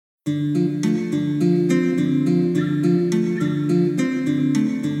This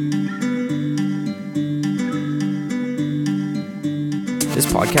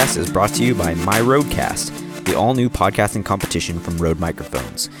podcast is brought to you by My Roadcast, the all-new podcasting competition from Rode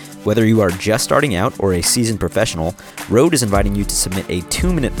Microphones. Whether you are just starting out or a seasoned professional, Rode is inviting you to submit a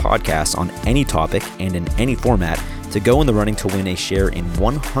 2-minute podcast on any topic and in any format to go in the running to win a share in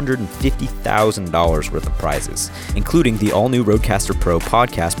 $150,000 worth of prizes, including the all-new Rodecaster Pro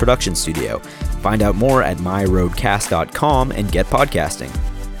podcast production studio. Find out more at myroadcast.com and get podcasting.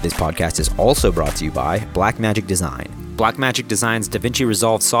 This podcast is also brought to you by Blackmagic Design. Blackmagic Design's DaVinci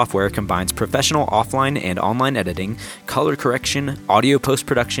Resolve software combines professional offline and online editing, color correction, audio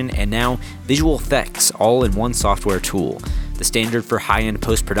post-production, and now visual effects all in one software tool. The standard for high-end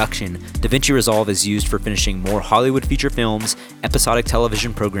post-production, DaVinci Resolve is used for finishing more Hollywood feature films, episodic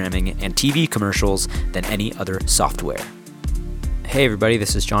television programming, and TV commercials than any other software. Hey everybody,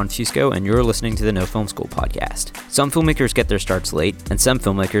 this is John Fusco, and you're listening to the No Film School podcast. Some filmmakers get their starts late, and some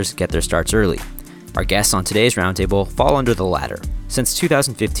filmmakers get their starts early. Our guests on today's roundtable fall under the latter. Since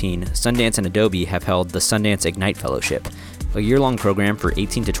 2015, Sundance and Adobe have held the Sundance Ignite Fellowship, a year-long program for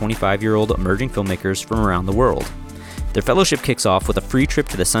 18 to 25-year-old emerging filmmakers from around the world. Their fellowship kicks off with a free trip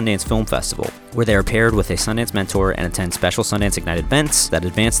to the Sundance Film Festival, where they are paired with a Sundance mentor and attend special Sundance Ignite events that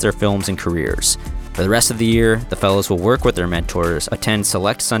advance their films and careers. For the rest of the year, the fellows will work with their mentors, attend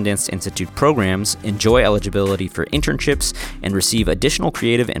select Sundance Institute programs, enjoy eligibility for internships, and receive additional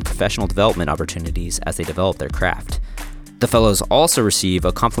creative and professional development opportunities as they develop their craft. The fellows also receive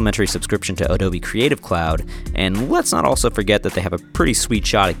a complimentary subscription to Adobe Creative Cloud, and let's not also forget that they have a pretty sweet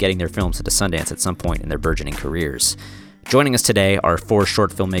shot at getting their films into Sundance at some point in their burgeoning careers. Joining us today are 4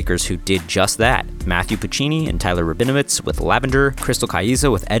 short filmmakers who did just that: Matthew Puccini and Tyler Rabinowitz with Lavender, Crystal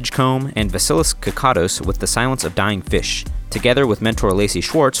Kaiza with Edgecomb, and Vasilis Kakatos with The Silence of Dying Fish. Together with mentor Lacey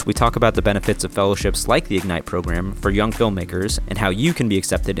Schwartz, we talk about the benefits of fellowships like the Ignite program for young filmmakers and how you can be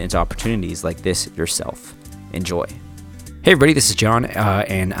accepted into opportunities like this yourself. Enjoy. Hey everybody, this is John,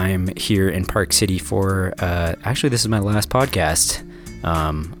 and I'm here in Park City for, actually this is my last podcast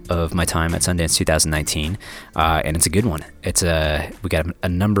of my time at Sundance 2019, and it's a good one. We got a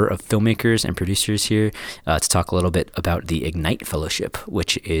number of filmmakers and producers here to talk a little bit about the Ignite Fellowship,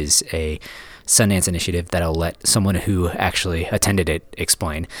 which is a Sundance initiative that I'll let someone who actually attended it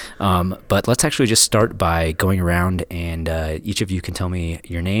explain. But let's actually just start by going around, and each of you can tell me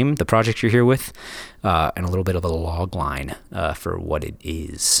your name, the project you're here with, and a little bit of a log line for what it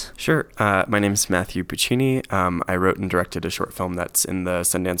is. Sure. My name is Matthew Puccini. I wrote and directed a short film that's in the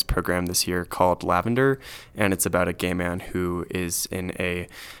Sundance program this year called Lavender, and it's about a gay man who is in a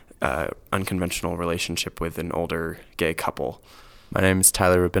unconventional relationship with an older gay couple. My name is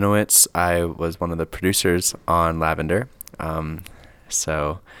Tyler Rabinowitz. I was one of the producers on Lavender,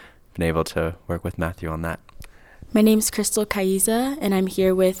 so been able to work with Matthew on that. My name's Crystal Kaiza, and I'm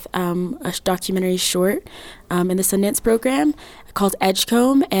here with a documentary short in the Sundance program called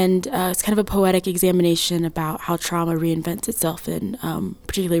Edgecomb, and it's kind of a poetic examination about how trauma reinvents itself in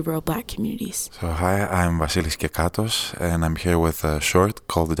particularly rural Black communities. So hi, I'm Vasilis Kakatos, and I'm here with a short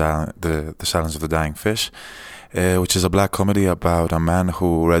called The Silence of the Dying Fish, which is a Black comedy about a man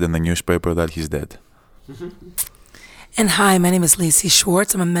who read in the newspaper that he's dead. And hi, my name is Lacey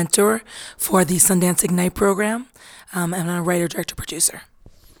Schwartz. I'm a mentor for the Sundance Ignite program, and I'm a writer, director, producer.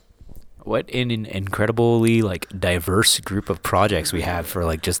 What an incredibly diverse group of projects we have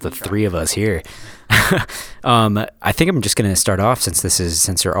for just the 3 of us here. I think I'm just going to start off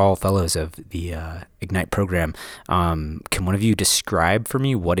since you're all fellows of the Ignite program. Can one of you describe for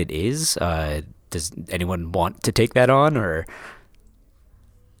me what it is? Does anyone want to take that on, or?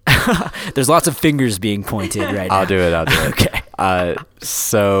 There's lots of fingers being pointed right now. I'll do it. Okay.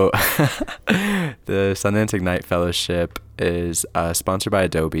 So the Sundance Ignite Fellowship is sponsored by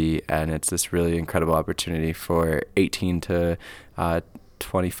Adobe, and it's this really incredible opportunity for 18 to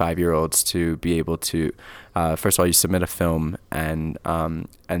 25-year-olds to be able to, first of all, you submit a film, and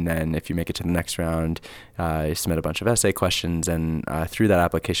then if you make it to the next round, you submit a bunch of essay questions, and through that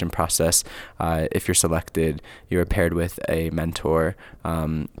application process, if you're selected, you're paired with a mentor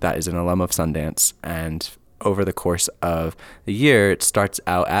that is an alum of Sundance, and over the course of the year, it starts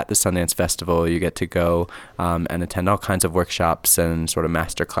out at the Sundance Festival. You get to go and attend all kinds of workshops and sort of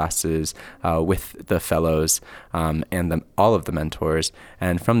master classes with the fellows and all of the mentors.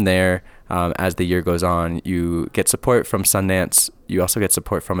 And from there, as the year goes on, you get support from Sundance. You also get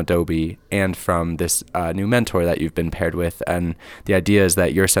support from Adobe and from this new mentor that you've been paired with. And the idea is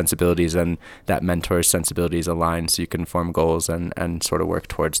that your sensibilities and that mentor's sensibilities align so you can form goals and sort of work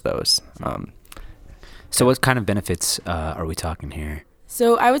towards those. So what kind of benefits are we talking here?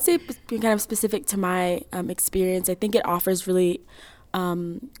 So I would say, kind of specific to my experience, I think it offers really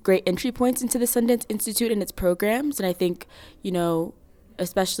great entry points into the Sundance Institute and its programs. And I think,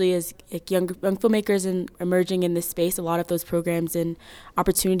 especially as young filmmakers and emerging in this space, a lot of those programs and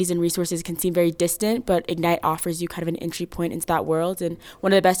opportunities and resources can seem very distant, but Ignite offers you kind of an entry point into that world. And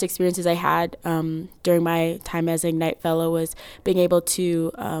one of the best experiences I had during my time as an Ignite Fellow was being able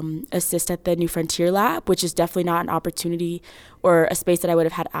to assist at the New Frontier Lab, which is definitely not an opportunity or a space that I would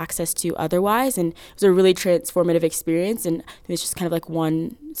have had access to otherwise. And it was a really transformative experience. And I think it's just kind of like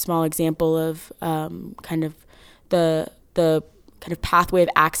one small example of kind of the kind of pathway of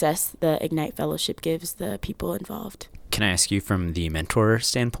access the Ignite Fellowship gives the people involved. Can I ask you from the mentor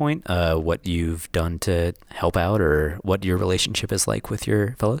standpoint, what you've done to help out or what your relationship is like with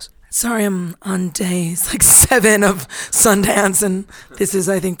your fellows? Sorry, I'm on day 7 of Sundance, and this is,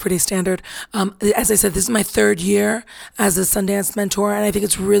 I think, pretty standard. As I said, this is my 3rd year as a Sundance mentor, and I think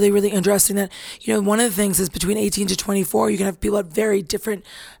it's really, really interesting that, one of the things is between 18 to 24, you can have people at very different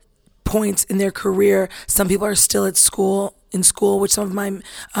points in their career. Some people are still in school, which some of my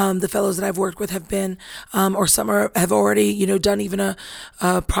the fellows that I've worked with have been, or some have already done even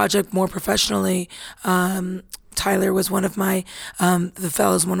a project more professionally. Tyler was one of my the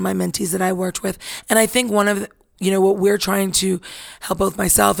fellows, one of my mentees that I worked with, and I think one of what we're trying to help both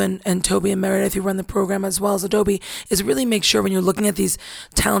myself and Toby and Meredith, who run the program, as well as Adobe, is really make sure when you're looking at these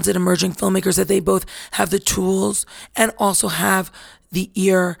talented emerging filmmakers that they both have the tools and also have the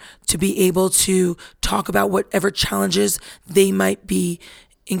ear to be able to talk about whatever challenges they might be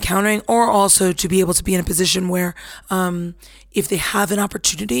encountering, or also to be able to be in a position where if they have an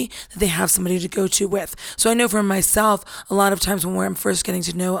opportunity, that they have somebody to go to with. So I know for myself, a lot of times when I'm first getting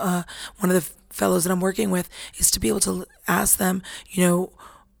to know one of the fellows that I'm working with, is to be able to ask them,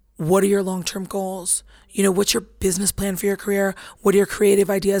 what are your long-term goals? What's your business plan for your career? What are your creative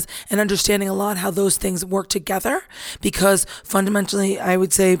ideas? And understanding a lot how those things work together, because fundamentally, I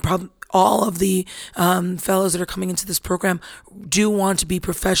would say probably all of the fellows that are coming into this program do want to be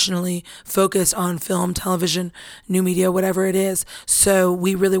professionally focused on film, television, new media, whatever it is. So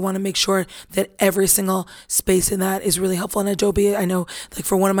we really want to make sure that every single space in that is really helpful. And Adobe, I know, like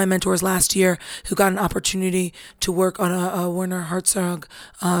for one of my mentors last year who got an opportunity to work on a Werner Herzog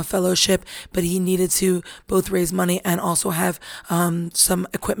fellowship, but he needed to both raise money and also have some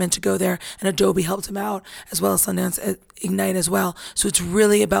equipment to go there. And Adobe helped him out, as well as Sundance Ignite as well. So it's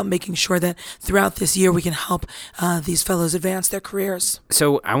really about making sure that throughout this year we can help these fellows advance their careers.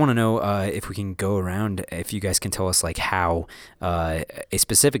 So I want to know if we can go around, if you guys can tell us like how a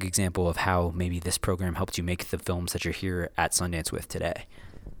specific example of how maybe this program helped you make the films that you're here at Sundance with today.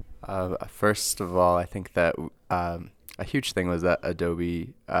 First of all, I think that a huge thing was that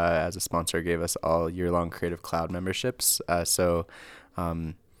Adobe, as a sponsor, gave us all year-long Creative Cloud memberships. So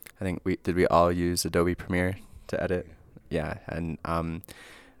I think we all use Adobe Premiere to edit? Yeah, and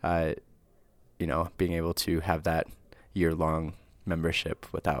being able to have that year-long membership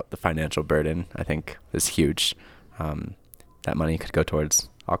without the financial burden, I think, is huge. That money could go towards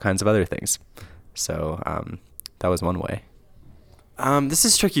all kinds of other things. So that was one way. This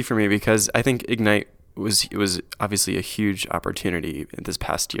is tricky for me because I think Ignite was obviously a huge opportunity this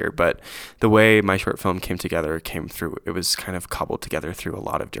past year, but the way my short film came through, it was kind of cobbled together through a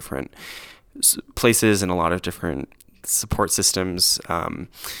lot of different places and a lot of different support systems.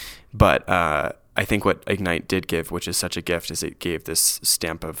 But I think what Ignite did give, which is such a gift, is it gave this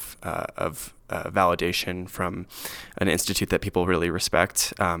stamp of validation from an institute that people really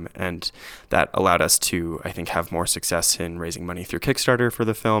respect, and that allowed us to, I think, have more success in raising money through Kickstarter for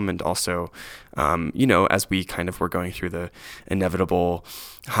the film, and also, as we kind of were going through the inevitable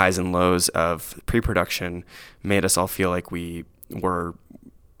highs and lows of pre-production, made us all feel like we were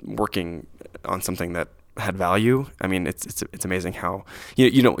working on something that had value. I mean, it's amazing how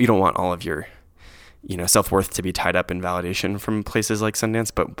you don't want all of your self-worth to be tied up in validation from places like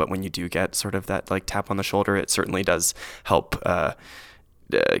Sundance, but when you do get sort of that like tap on the shoulder, it certainly does help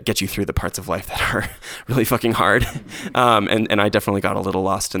get you through the parts of life that are really fucking hard. And I definitely got a little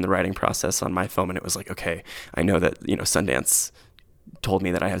lost in the writing process on my film, and it was like, okay, I know that Sundance told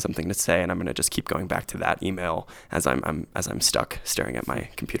me that I have something to say, and I'm going to just keep going back to that email as I'm stuck staring at my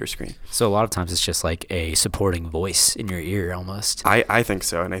computer screen. So a lot of times it's just like a supporting voice in your ear almost. I think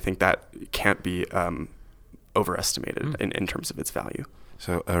so, and I think that can't be overestimated in terms of its value.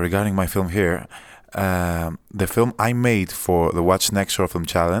 So regarding my film here, the film I made for the What's Next Short Film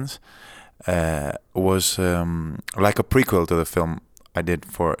Challenge was like a prequel to the film I did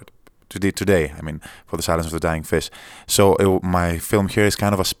did today. I mean, for The Silence of the Dying Fish. So my film here is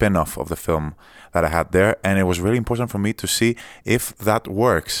kind of a spin-off of the film that I had there, and it was really important for me to see if that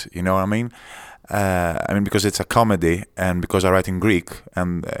works. You know what I mean? Because it's a comedy, and because I write in Greek,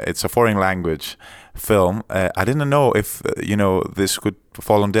 and it's a foreign language film, I didn't know if this could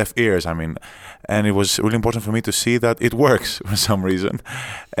fall on deaf ears. And it was really important for me to see that it works for some reason,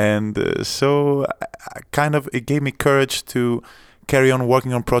 and so it gave me courage to carry on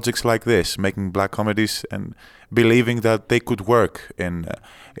working on projects like this, making black comedies, and believing that they could work in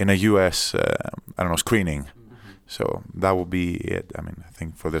a U.S. Screening. So that will be it. I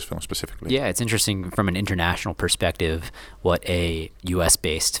think for this film specifically. Yeah, it's interesting from an international perspective what a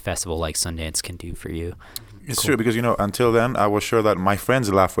US-based festival like Sundance can do for you. It's true, because until then I was sure that my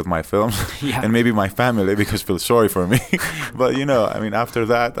friends laugh with my films, and maybe my family because feel sorry for me. But after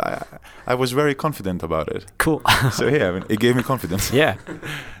that I was very confident about it. Cool. So it gave me confidence. Yeah.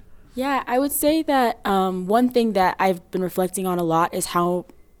 Yeah, I would say that one thing that I've been reflecting on a lot is how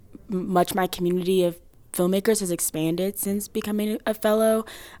much my community of filmmakers has expanded since becoming a fellow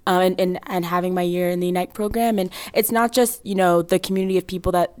and having my year in the Ignite program. And it's not just, the community of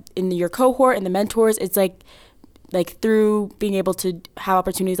people that in your cohort and the mentors. It's like through being able to have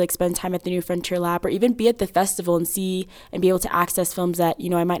opportunities like spend time at the New Frontier Lab or even be at the festival and see and be able to access films that,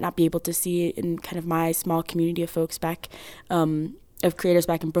 I might not be able to see in kind of my small community of folks back, of creators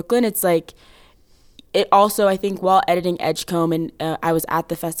back in Brooklyn. It's like, it also, I think, while editing Edgecombe, and I was at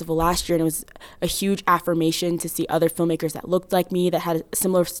the festival last year, and it was a huge affirmation to see other filmmakers that looked like me, that had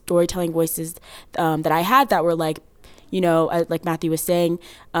similar storytelling voices that I had, that were like Matthew was saying,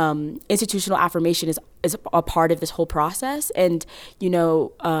 institutional affirmation is a part of this whole process, and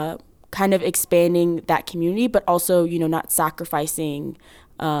kind of expanding that community, but also not sacrificing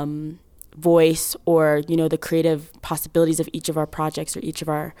voice or the creative possibilities of each of our projects or each of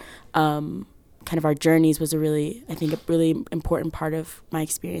our kind of our journeys was a really important part of my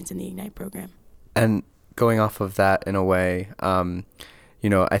experience in the Ignite program. And going off of that in a way,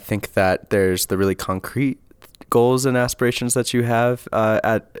 I think that there's the really concrete goals and aspirations that you have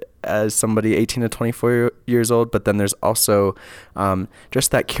as somebody 18 to 24 years old, but then there's also just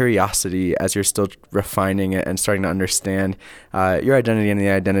that curiosity as you're still refining it and starting to understand your identity and the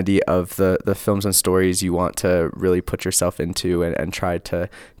identity of the films and stories you want to really put yourself into and try to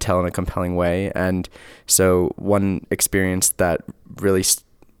tell in a compelling way. And so one experience that really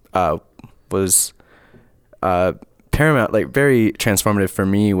was paramount, like very transformative for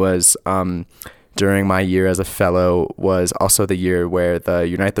me, was during my year as a fellow, was also the year where the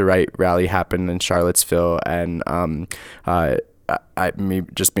Unite the Right rally happened in Charlottesville, and me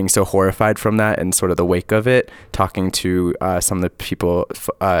just being so horrified from that and sort of the wake of it, talking to some of the people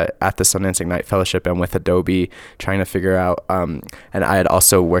at the Sundance Ignite Fellowship and with Adobe, trying to figure out, and I had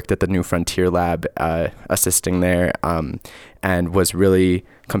also worked at the New Frontier Lab assisting there, and was really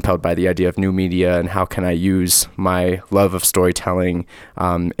compelled by the idea of new media and how can I use my love of storytelling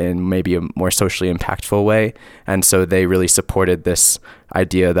in maybe a more socially impactful way. And so they really supported this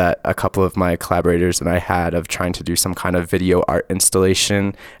idea that a couple of my collaborators and I had of trying to do some kind of video art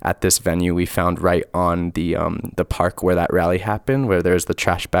installation at this venue we found right on the park where that rally happened, where there's the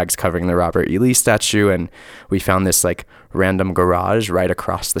trash bags covering the Robert E. Lee statue, and we found this like random garage right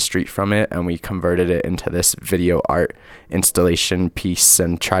across the street from it, and we converted it into this video art installation piece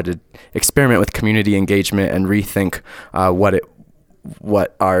and tried to experiment with community engagement and rethink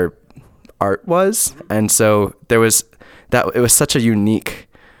what our art was. And so there was that. It was such a unique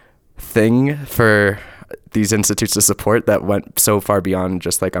thing for these institutes to support that went so far beyond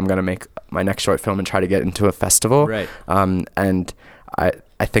just like, I'm going to make my next short film and try to get into a festival. Right. And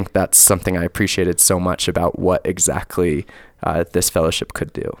I think that's something I appreciated so much about what exactly this fellowship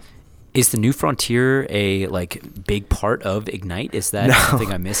could do. Is the New Frontier a big part of Ignite? Is that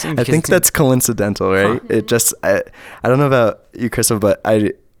something I'm missing? I think that's coincidental, right? It just, I don't know about you, Crystal, but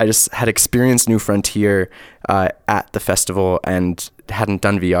I just had experienced New Frontier at the festival and hadn't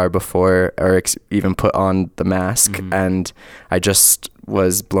done VR before or even put on the mask. Mm-hmm. And I just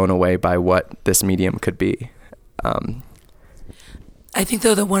was blown away by what this medium could be. I think,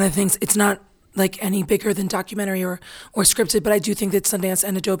 though, that one of the things, it's not like any bigger than documentary or scripted, but I do think that Sundance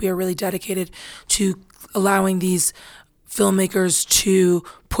and Adobe are really dedicated to allowing these filmmakers to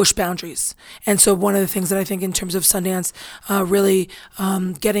push boundaries. And so one of the things that I think in terms of Sundance, really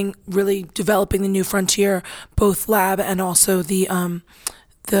developing the New Frontier, both lab and also the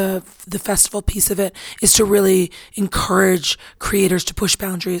festival piece of it, is to really encourage creators to push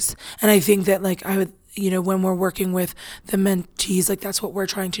boundaries. And I think that when we're working with the mentees, like that's what we're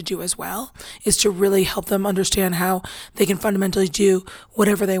trying to do as well, is to really help them understand how they can fundamentally do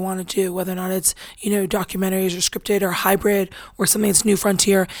whatever they want to do, whether or not it's, documentaries or scripted or hybrid or something that's new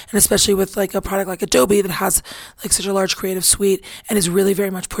frontier, and especially with like a product like Adobe that has like such a large creative suite and is really very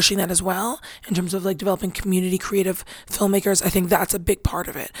much pushing that as well in terms of like developing community creative filmmakers. I think that's a big part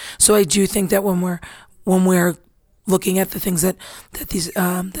of it. So I do think that when we're looking at the things that these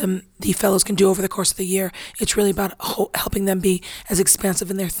the fellows can do over the course of the year, it's really about helping them be as expansive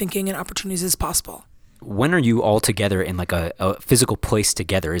in their thinking and opportunities as possible. When are you all together in like a physical place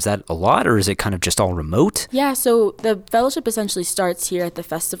together? Is that a lot, or is it kind of just all remote? Yeah, so the fellowship essentially starts here at the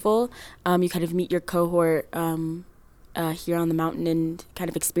festival. You kind of meet your cohort here on the mountain and kind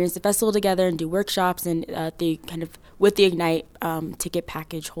of experience the festival together and do workshops, and they kind of, with the Ignite ticket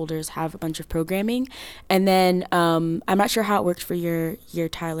package holders, have a bunch of programming. And then I'm not sure how it worked for your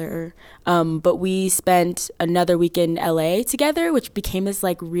Tyler, but we spent another week in LA together, which became this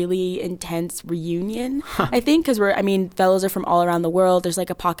like really intense reunion, I think, because fellows are from all around the world. There's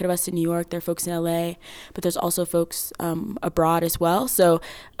like a pocket of us in New York, there are folks in LA, but there's also folks abroad as well. So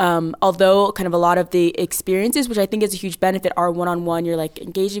although kind of a lot of the experiences, which I think is a huge benefit, are one-on-one, you're like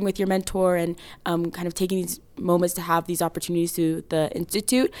engaging with your mentor and kind of taking these moments to have these opportunities through the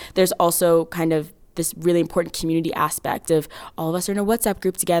Institute, there's also kind of this really important community aspect of all of us are in a WhatsApp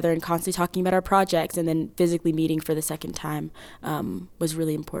group together and constantly talking about our projects, and then physically meeting for the second time was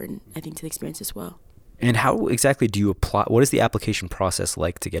really important, I think, to the experience as well. And how exactly do you apply? What is the application process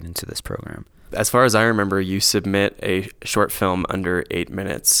like to get into this program? As far as I remember, you submit a short film under 8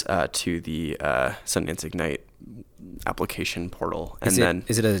 minutes to the Sundance Ignite application portal. And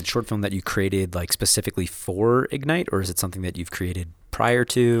is it a short film that you created like specifically for Ignite, or is it something that you've created prior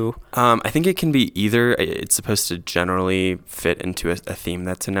to? I think it can be either. It's supposed to generally fit into a theme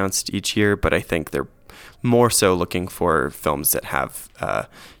that's announced each year, but I think they're more so looking for films that have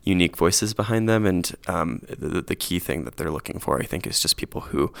unique voices behind them. And the key thing that they're looking for, I think, is just people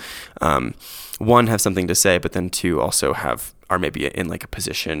who, one, have something to say, but then two, also are maybe in like a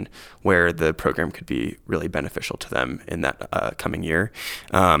position where the program could be really beneficial to them in that coming year.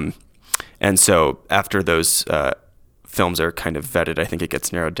 And so after those films are kind of vetted, I think it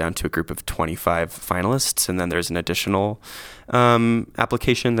gets narrowed down to a group of 25 finalists, and then there's an additional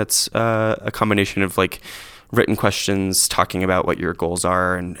application that's a combination of like written questions talking about what your goals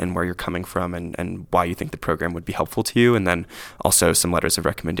are and where you're coming from and why you think the program would be helpful to you, and then also some letters of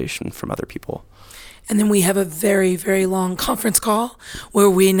recommendation from other people. And then we have a very, very long conference call where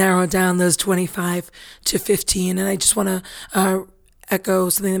we narrow down those 25 to 15. And I just want to echo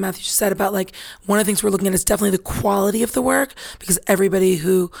something that Matthew just said about like one of the things we're looking at is definitely the quality of the work, because everybody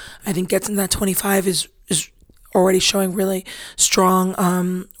who I think gets in that 25 is already showing really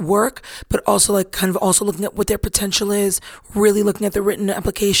strong work, but also like kind of also looking at what their potential is, really looking at the written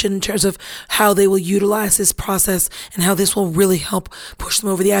application in terms of how they will utilize this process and how this will really help push them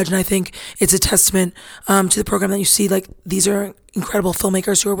over the edge. And I think it's a testament to the program that you see, like these are incredible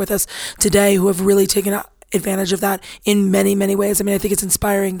filmmakers who are with us today who have really taken advantage of that in many, many ways. I mean, I think it's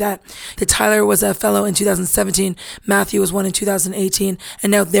inspiring that Tyler was a fellow in 2017, Matthew was one in 2018,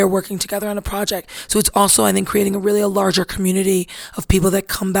 and now they're working together on a project. So it's also, I think, creating a larger community of people that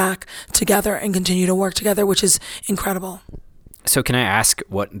come back together and continue to work together, which is incredible. So can I ask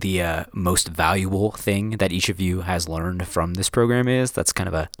what the most valuable thing that each of you has learned from this program is? That's kind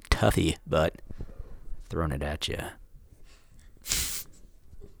of a toughie, but throwing it at you.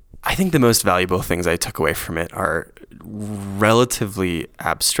 I think the most valuable things I took away from it are relatively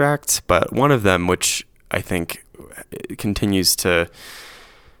abstract, but one of them, which I think continues to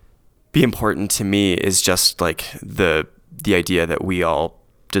be important to me, is just like the idea that we all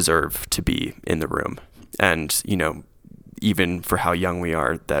deserve to be in the room. And, even for how young we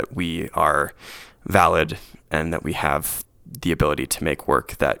are, that we are valid and that we have the ability to make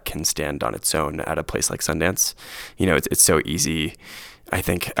work that can stand on its own at a place like Sundance. It's so easy, I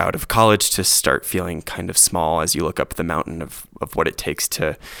think, out of college to start feeling kind of small as you look up the mountain of what it takes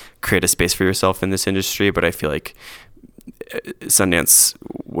to create a space for yourself in this industry. But I feel like Sundance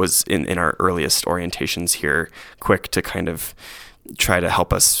was in our earliest orientations here quick to kind of try to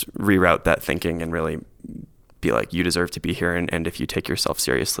help us reroute that thinking and really be like, you deserve to be here. And if you take yourself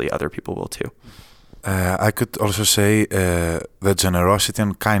seriously, other people will too. I could also say the generosity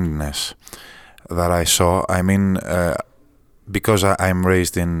and kindness that I saw. I mean, because I'm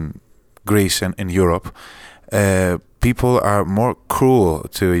raised in Greece and in Europe, people are more cruel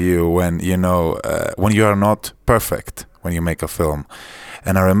to you when when you are not perfect when you make a film.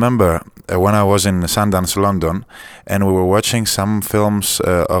 And I remember when I was in Sundance, London, and we were watching some films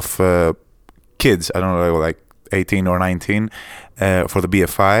of kids. I don't know, like 18 or 19 for the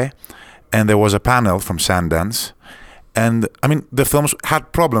BFI, and there was a panel from Sundance. And I mean, the films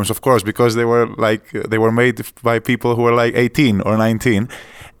had problems, of course, because they were made by people who were like 18 or 19,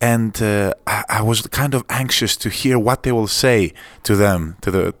 and I was kind of anxious to hear what they will say to them,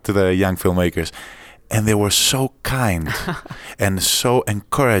 to the young filmmakers, and they were so kind and so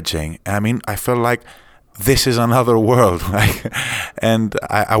encouraging. I mean, I felt like this is another world, like, and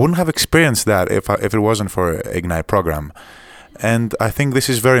I wouldn't have experienced that if it wasn't for Ignite program. And I think this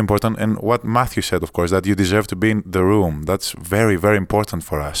is very important. And what Matthew said, of course, that you deserve to be in the room. That's very, very important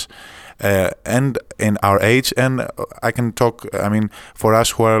for us. And in our age, and I can talk, I mean, for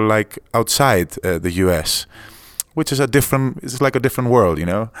us who are like outside the US, which is it's like a different world, you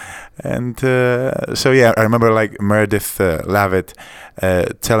know? And so, yeah, I remember like Meredith Lavitt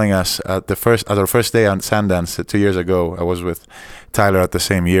telling us at our first day on Sundance 2 years ago, I was with Tyler at the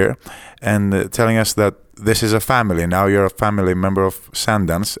same year, and telling us that this is a family. Now you're a family member of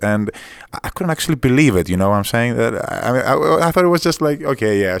Sundance, and I couldn't actually believe it. You know what I'm saying? That I thought it was just like,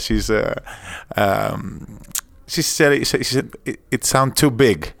 okay, yeah, she said it sounded too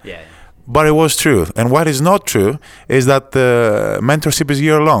big. Yeah. But it was true. And what is not true is that the mentorship is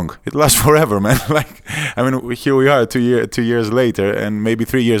year long. It lasts forever, man. Like, I mean, here we are 2 years later, and maybe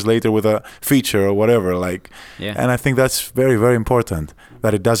 3 years later with a feature or whatever. Like, yeah. And I think that's very, very important,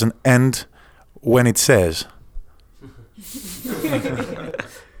 that it doesn't end when it says.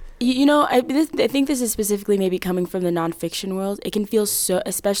 You know, I think this is specifically maybe coming from the nonfiction world. It can feel so,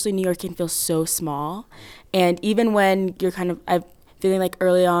 especially New York, can feel so small. And even when you're I'm feeling like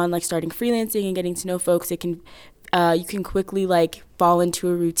early on, like starting freelancing and getting to know folks, it can, you can quickly like fall into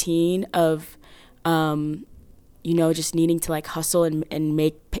a routine of, you know, just needing to like hustle and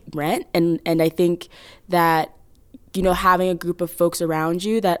make rent. And I think that, you know, having a group of folks around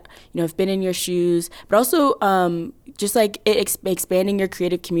you that, you know, have been in your shoes, but also just like expanding your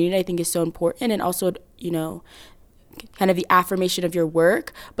creative community, I think is so important. And also, you know, kind of the affirmation of your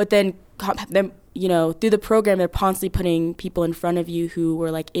work, but then, you know, through the program, they're constantly putting people in front of you who were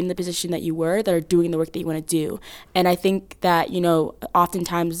like in the position that you were, that are doing the work that you want to do. And I think that, you know,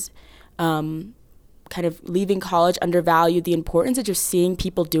 oftentimes, kind of leaving college undervalued the importance of just seeing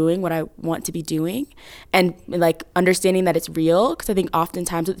people doing what I want to be doing, and like understanding that it's real. Because I think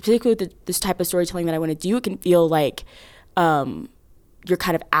oftentimes, particularly with this type of storytelling that I want to do, it can feel like you're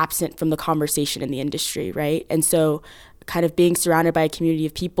kind of absent from the conversation in the industry, right? And so kind of being surrounded by a community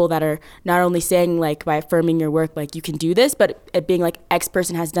of people that are not only saying like by affirming your work, like you can do this, but it being like X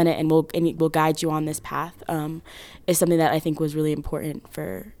person has done it and will guide you on this path, is something that I think was really important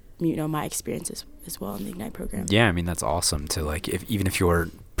for, you know, my experiences as well in the Ignite program. Yeah, I mean, that's awesome to like, even if your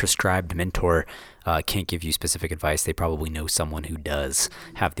prescribed mentor can't give you specific advice, they probably know someone who does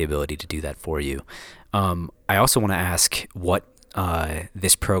have the ability to do that for you. I also want to ask what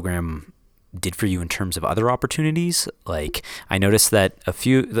this program did for you in terms of other opportunities. Like, I noticed that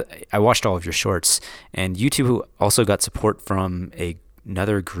I watched all of your shorts, and you two also got support from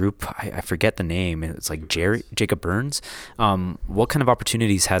another group. I forget the name. It's like Jacob Burns. What kind of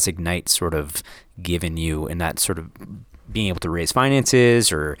opportunities has Ignite sort of given you in that sort of being able to raise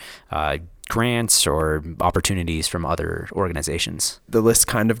finances or grants or opportunities from other organizations? The list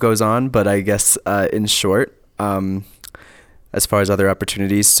kind of goes on, but I guess in short, as far as other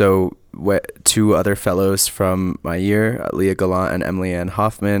opportunities, so two other fellows from my year, Leah Gallant and Emily Ann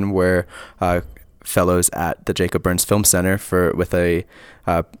Hoffman, were fellows at the Jacob Burns Film Center with a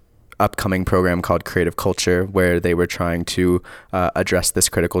upcoming program called Creative Culture, where they were trying to address this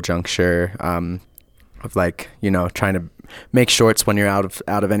critical juncture of, like, you know, trying to make shorts when you're out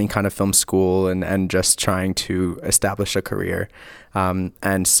of any kind of film school and just trying to establish a career.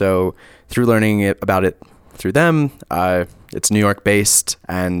 And so through learning about it through them, it's New York based,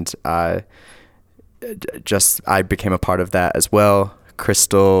 and I became a part of that as well.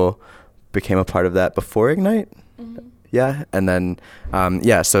 Crystal became a part of that before Ignite. Mm-hmm. Yeah. And then,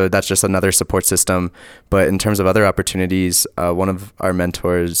 so that's just another support system. But in terms of other opportunities, one of our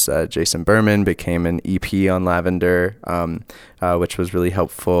mentors, Jason Berman, became an EP on Lavender, which was really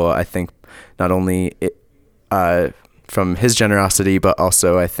helpful. I think not only from his generosity, but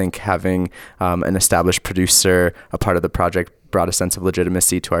also I think having an established producer, a part of the project, brought a sense of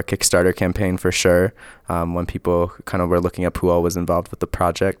legitimacy to our Kickstarter campaign for sure, when people kind of were looking up who all was involved with the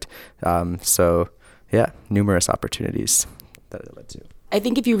project. So yeah, numerous opportunities that it led to. I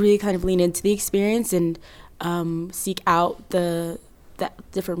think if you really kind of lean into the experience and seek out the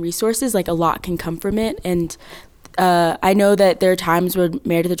different resources, like a lot can come from it. And I know that there are times where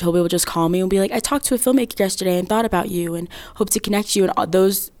Meredith or Toby will just call me and be like, I talked to a filmmaker yesterday and thought about you and hope to connect you. And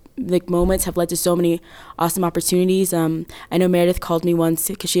those like moments have led to so many awesome opportunities. I know Meredith called me once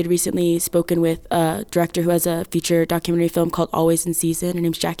because she had recently spoken with a director who has a feature documentary film called Always in Season. Her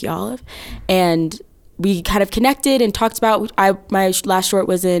name's Jackie Olive, and we kind of connected and talked about, my last short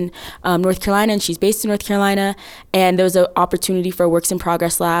was in North Carolina, and she's based in North Carolina, and there was an opportunity for a Works in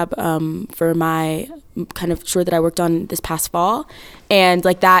Progress lab for my kind of short that I worked on this past fall, and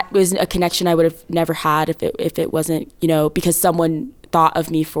like that was a connection I would have never had if it wasn't, you know, because someone thought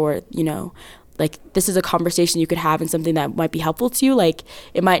of me for, you know, like this is a conversation you could have and something that might be helpful to you. Like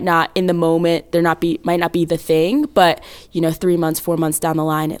it might not in the moment, might not be the thing, but you know, 3 months, 4 months down the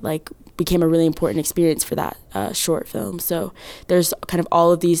line, it like became a really important experience for that short film. So there's kind of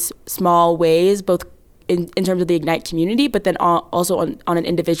all of these small ways, both in terms of the Ignite community, but then also on an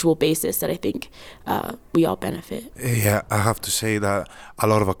individual basis that I think we all benefit. Yeah, I have to say that a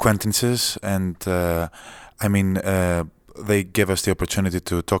lot of acquaintances and they give us the opportunity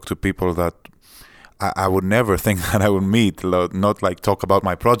to talk to people that I would never think that I would meet, not like talk about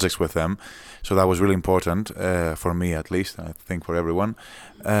my projects with them. So that was really important for me, at least, I think for everyone.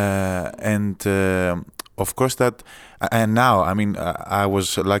 Of course and now, I mean, I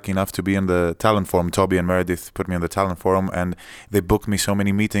was lucky enough to be in the talent forum. Toby and Meredith put me in the talent forum, and they booked me so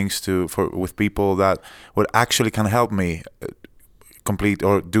many meetings with people that would actually can help me complete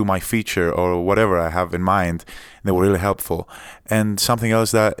or do my feature or whatever I have in mind. They were really helpful. And something else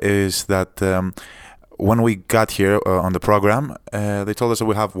that when we got here on the program, they told us that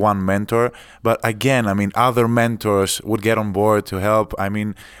we have one mentor. But again, I mean, other mentors would get on board to help. I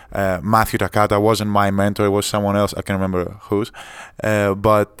mean, Matthew Takata wasn't my mentor. It was someone else. I can't remember whose.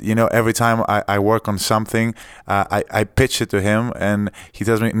 But, you know, every time I work on something, I pitch it to him and he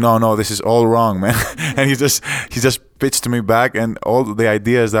tells me, no, this is all wrong, man. And he just pitched to me back, and all the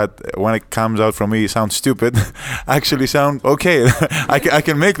ideas that when it comes out from me sound stupid actually sound okay. I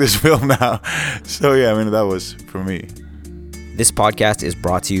can make this film now. So yeah, I mean, that was for me. This podcast is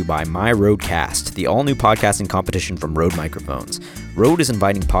brought to you by My Roadcast, the all-new podcasting competition from Rode Microphones. Rode is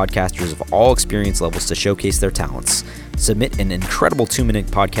inviting podcasters of all experience levels to showcase their talents. Submit an incredible 2-minute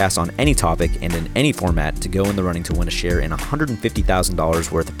podcast on any topic and in any format to go in the running to win a share in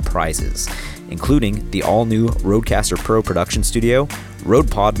 $150,000 worth of prizes, including the all-new Rodecaster Pro production studio, Rode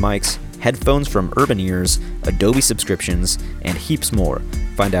Pod mics, headphones from Urban Ears, Adobe subscriptions, and heaps more.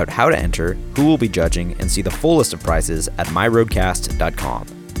 Find out how to enter, who will be judging, and see the full list of prizes at myroadcast.com.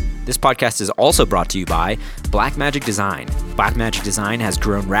 This podcast is also brought to you by Blackmagic Design. Blackmagic Design has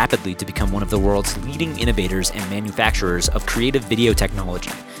grown rapidly to become one of the world's leading innovators and manufacturers of creative video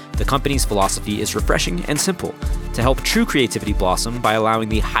technology. The company's philosophy is refreshing and simple, to help true creativity blossom by allowing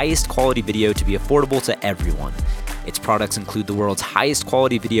the highest quality video to be affordable to everyone. Its products include the world's highest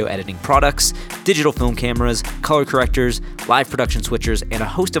quality video editing products, digital film cameras, color correctors, live production switchers, and a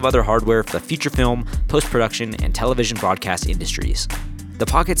host of other hardware for the feature film, post-production, and television broadcast industries. The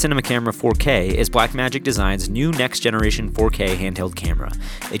Pocket Cinema Camera 4K is Blackmagic Design's new next-generation 4K handheld camera.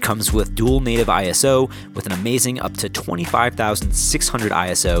 It comes with dual native ISO with an amazing up to 25,600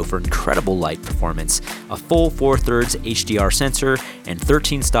 ISO for incredible light performance, a full 4/3 HDR sensor, and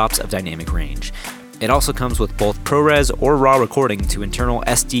 13 stops of dynamic range. It also comes with both ProRes or RAW recording to internal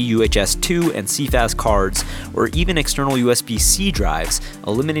SD UHS-2 and CFast cards, or even external USB-C drives,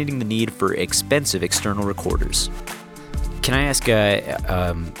 eliminating the need for expensive external recorders. Can I ask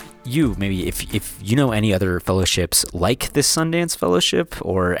you, maybe if you know any other fellowships like this Sundance Fellowship,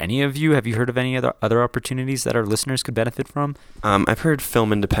 or any of you, have you heard of any other opportunities that our listeners could benefit from? I've heard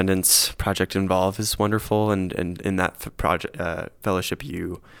Film Independence Project Involve is wonderful, and in that fellowship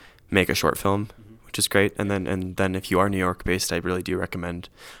you make a short film, which is great. And then if you are New York based, I really do recommend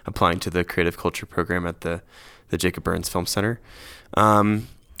applying to the Creative Culture program at the Jacob Burns Film Center.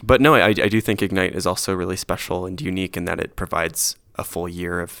 But no, I do think Ignite is also really special and unique in that it provides a full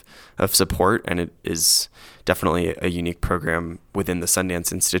year of support, and it is definitely a unique program within the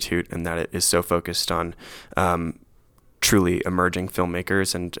Sundance Institute, in that it is so focused on truly emerging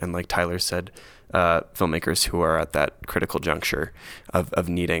filmmakers and like Tyler said, filmmakers who are at that critical juncture of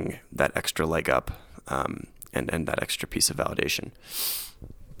needing that extra leg up and that extra piece of validation.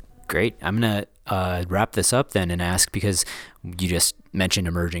 Great. I'm going to wrap this up then and ask, because you just mentioned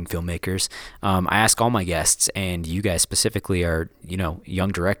emerging filmmakers. I ask all my guests, and you guys specifically are,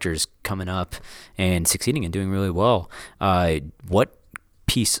 young directors coming up and succeeding and doing really well. What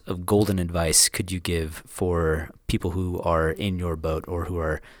piece of golden advice could you give for people who are in your boat or who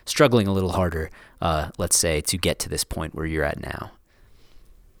are struggling a little harder, let's say, to get to this point where you're at now?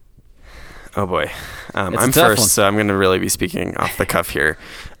 Oh boy. I'm first, so I'm going to really be speaking off the cuff here.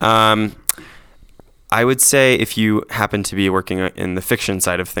 I would say if you happen to be working in the fiction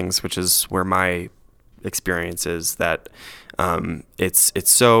side of things, which is where my experience is, that it's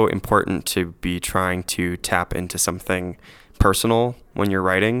so important to be trying to tap into something personal when you're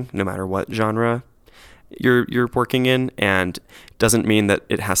writing, no matter what genre you're working in. And doesn't mean that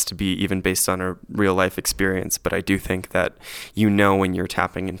it has to be even based on a real life experience, but I do think that when you're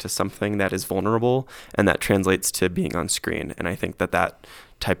tapping into something that is vulnerable, and that translates to being on screen. And I think that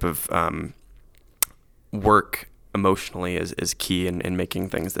type of work emotionally is key in making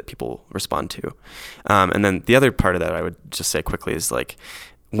things that people respond to. And then the other part of that I would just say quickly is, like,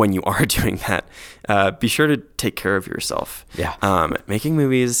 when you are doing that, be sure to take care of yourself. Yeah. Making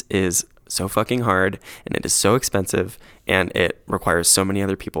movies is so fucking hard, and it is so expensive, and it requires so many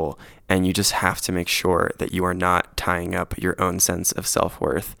other people, and you just have to make sure that you are not tying up your own sense of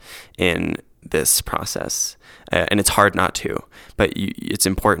self-worth in this process. And it's hard not to, but it's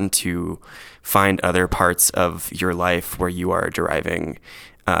important to find other parts of your life where you are deriving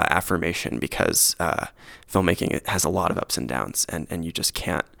affirmation, because filmmaking has a lot of ups and downs, and you just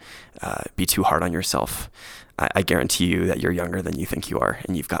can't be too hard on yourself. I guarantee you that you're younger than you think you are,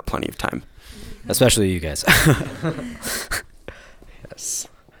 and you've got plenty of time. Especially you guys. Yes.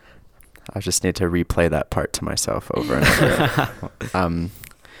 I just need to replay that part to myself over and over.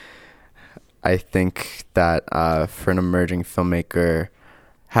 I think that for an emerging filmmaker,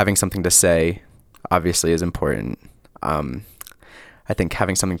 having something to say obviously is important. I think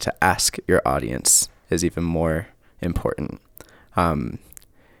having something to ask your audience is even more important.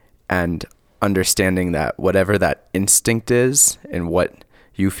 And understanding that whatever that instinct is and what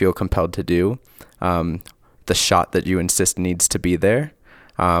you feel compelled to do, the shot that you insist needs to be there,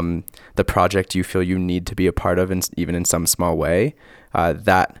 the project you feel you need to be a part of, even in some small way,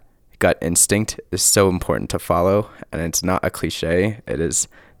 that gut instinct is so important to follow. And it's not a cliche. It is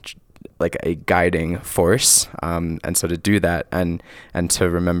like a guiding force. And so to do that and to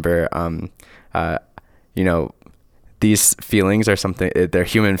remember, these feelings are they're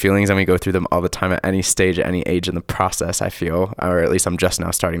human feelings, and we go through them all the time at any stage, at any age in the process, I feel, or at least I'm just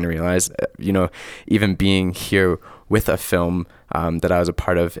now starting to realize, even being here with a film that I was a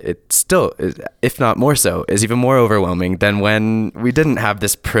part of, it still is, if not more so, is even more overwhelming than when we didn't have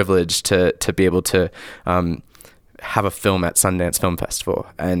this privilege to be able to have a film at Sundance Film Festival.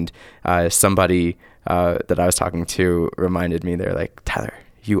 And somebody that I was talking to reminded me, they're like, Tyler,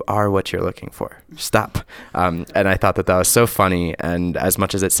 you are what you're looking for. Stop. And I thought that was so funny. And as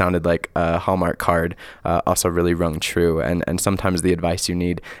much as it sounded like a Hallmark card, also really rung true. And sometimes the advice you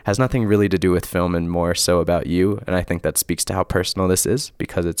need has nothing really to do with film and more so about you. And I think that speaks to how personal this is,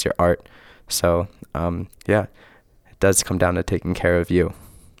 because it's your art. So, it does come down to taking care of you,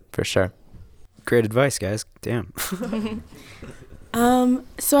 for sure. Great advice, guys. Damn.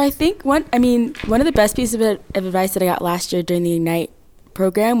 So I think one of the best pieces of advice that I got last year during the Ignite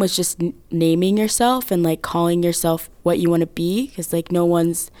program was just naming yourself and like calling yourself what you want to be, because like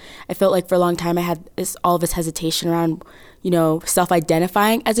I felt like for a long time I had all this hesitation around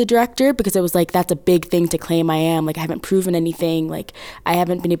self-identifying as a director, because it was like that's a big thing to claim I am. Like I haven't proven anything, like I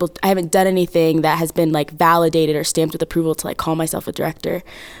haven't done anything that has been like validated or stamped with approval to like call myself a director.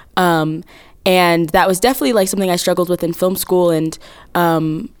 And that was definitely like something I struggled with in film school, and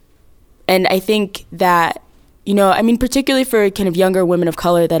I think that particularly for kind of younger women of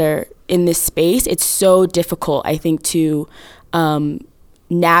color that are in this space, it's so difficult, I think, to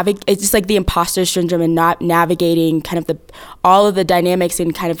navigate. It's just like the imposter syndrome and not navigating kind of all of the dynamics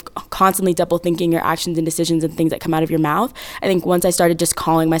and kind of constantly double thinking your actions and decisions and things that come out of your mouth. I think once I started just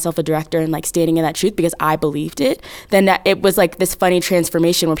calling myself a director and like standing in that truth because I believed it, then it was like this funny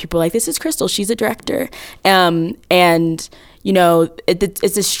transformation where people were like, this is Crystal, she's a director.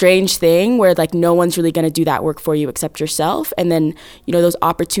 It's a strange thing where like no one's really going to do that work for you except yourself. And then, those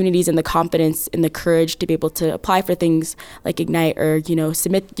opportunities and the confidence and the courage to be able to apply for things like Ignite or,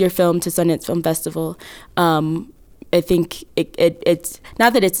 submit your film to Sundance Film Festival. I think it's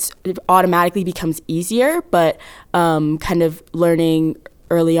not that it automatically becomes easier, but kind of learning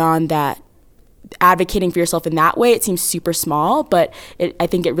early on that advocating for yourself in that way, it seems super small, but I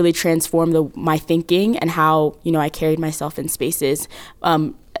think it really transformed my thinking and how, I carried myself in spaces.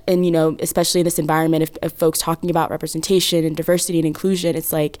 And, especially in this environment of folks talking about representation and diversity and inclusion,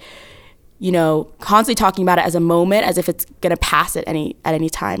 it's like, constantly talking about it as a moment, as if it's going to pass at any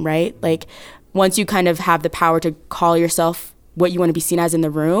time, right? Like once you kind of have the power to call yourself what you want to be seen as in the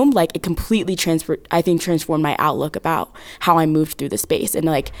room, like it completely transformed my outlook about how I moved through the space. And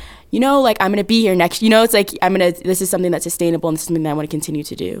like, like I'm going to be here next, it's like, this is something that's sustainable and this is something that I want to continue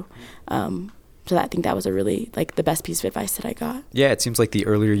to do. So I think that was a really like the best piece of advice that I got. Yeah. It seems like the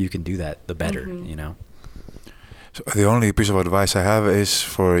earlier you can do that, the better, So the only piece of advice I have is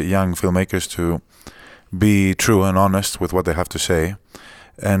for young filmmakers to be true and honest with what they have to say,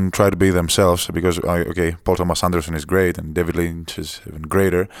 and try to be themselves, because Paul Thomas Anderson is great and David Lynch is even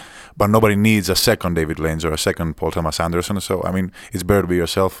greater, but nobody needs a second David Lynch or a second Paul Thomas Anderson. So I mean, it's better to be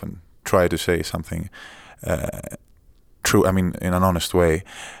yourself and try to say something true, I mean, in an honest way.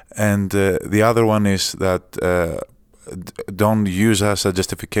 And the other one is that don't use as a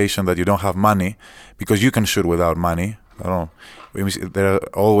justification that you don't have money, because you can shoot without money. I don't know, there are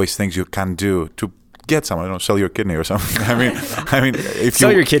always things you can do to get someone. Sell your kidney or something. I mean, if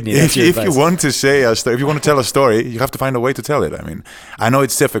sell your kidney. If you want to say a story, if you want to tell a story, you have to find a way to tell it. I mean, I know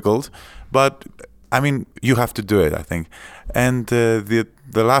it's difficult, but I mean, you have to do it, I think. And the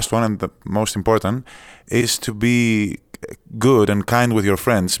last one, and the most important, is to be good and kind with your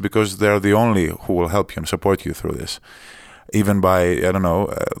friends, because they're the only who will help you and support you through this. Even by, I don't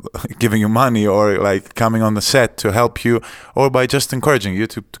know, giving you money, or like coming on the set to help you, or by just encouraging you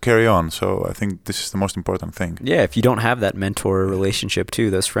to carry on. So I think this is the most important thing. Yeah, if you don't have that mentor relationship too,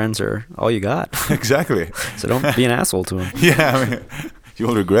 those friends are all you got. Exactly. So don't be an asshole to them. Yeah, I mean,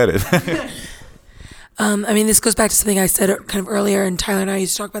 you'll regret it. I mean, this goes back to something I said kind of earlier, and Tyler and I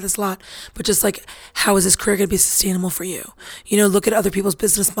used to talk about this a lot, but just like, how is this career going to be sustainable for you? You know, look at other people's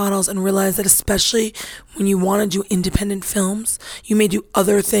business models and realize that, especially when you want to do independent films, you may do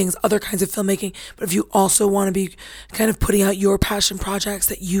other things, other kinds of filmmaking, but if you also want to be kind of putting out your passion projects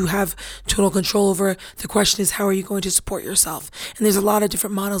that you have total control over, the question is, how are you going to support yourself? And there's a lot of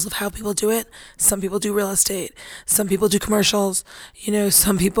different models of how people do it. Some people do real estate. Some people do commercials. You know,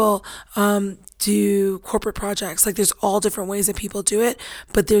 some people do corporate projects. Like, there's all different ways that people do it,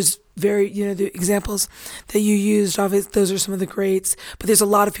 but there's the examples that you used, obviously, those are some of the greats, but there's a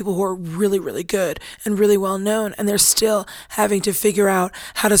lot of people who are really, really good and really well known, and they're still having to figure out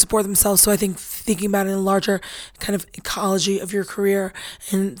how to support themselves. So I think thinking about it in a larger kind of ecology of your career,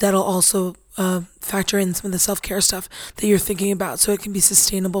 and that'll also factor in some of the self-care stuff that you're thinking about, so it can be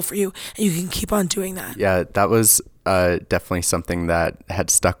sustainable for you and you can keep on doing that. Yeah, that was definitely something that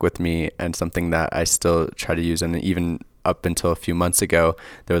had stuck with me, and something that I still try to use. And even up until a few months ago,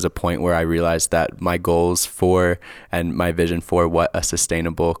 there was a point where I realized that my goals for and my vision for what a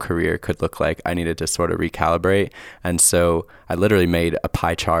sustainable career could look like, I needed to sort of recalibrate. And so I literally made a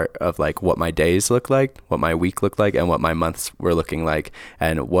pie chart of like what my days look like, what my week looked like, and what my months were looking like,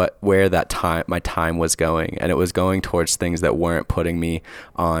 and where my time was going. And it was going towards things that weren't putting me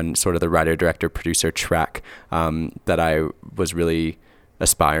on sort of the writer, director, producer track that I was really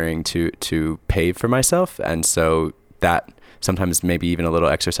aspiring to pave for myself. And so that sometimes maybe even a little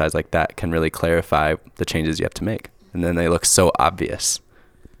exercise like that can really clarify the changes you have to make. And then they look so obvious.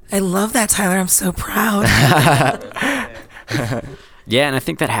 I love that, Tyler. I'm so proud. Yeah, and I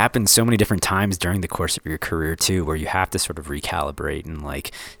think that happens so many different times during the course of your career too, where you have to sort of recalibrate and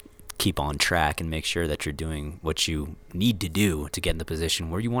like keep on track and make sure that you're doing what you need to do to get in the position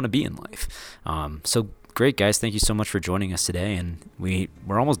where you want to be in life. So great, guys. Thank you so much for joining us today. And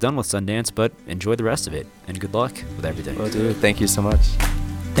we're almost done with Sundance, but enjoy the rest of it. And good luck with everything. Well, dude, thank you so much.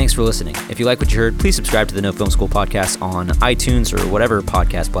 Thanks for listening. If you like what you heard, please subscribe to the No Film School podcast on iTunes or whatever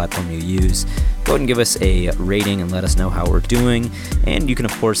podcast platform you use. Go ahead and give us a rating and let us know how we're doing. And you can,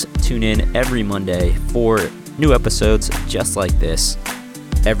 of course, tune in every Monday for new episodes just like this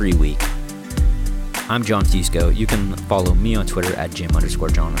every week. I'm John Fusco. You can follow me on Twitter at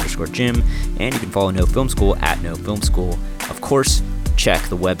Jim_John_Jim, and you can follow No Film School at No Film School. Of course, check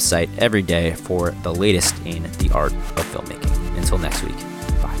the website every day for the latest in the art of filmmaking. Until next week,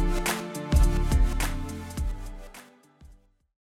 bye.